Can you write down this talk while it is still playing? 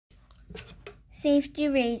safety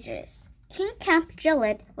razors. King Camp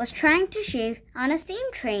Gillette was trying to shave on a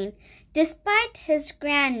steam train. Despite his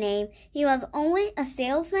grand name, he was only a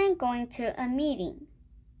salesman going to a meeting.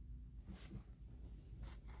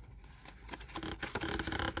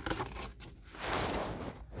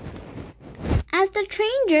 As the train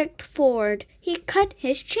jerked forward, he cut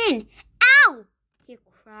his chin. "Ow!" he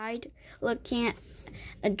cried, looking at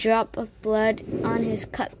a drop of blood on his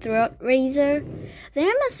cutthroat razor.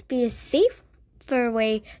 There must be a safer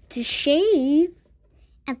way to shave.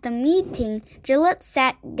 At the meeting, Gillette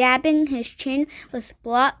sat dabbing his chin with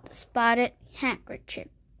blood-spotted handkerchief.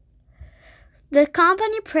 The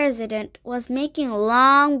company president was making a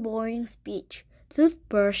long, boring speech.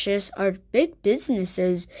 Toothbrushes are big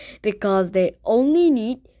businesses because they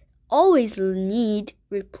always need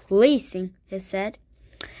replacing, he said.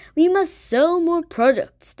 We must sell more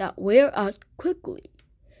products that wear out quickly.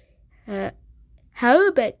 How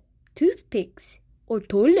about toothpicks or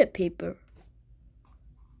toilet paper?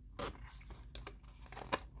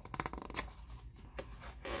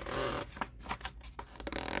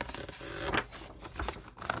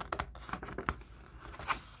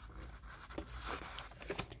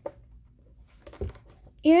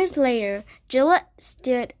 Years later, Gillette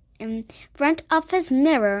stood in front of his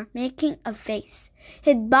mirror making a face.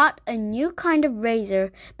 He'd bought a new kind of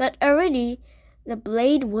razor, but already the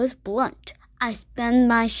blade was blunt. I spend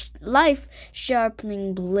my life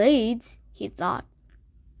sharpening blades, he thought.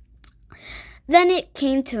 Then it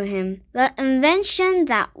came to him, the invention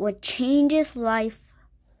that would change his life.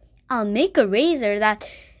 I'll make a razor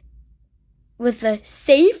with a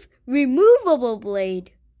safe, removable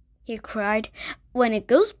blade, he cried. When it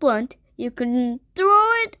goes blunt, you can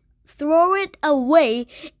throw it away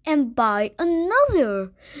and buy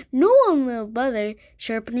another. No one will bother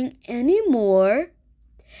sharpening anymore.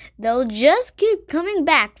 They'll just keep coming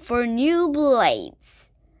back for new blades.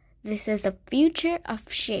 This is the future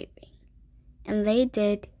of shaving. And they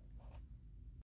did.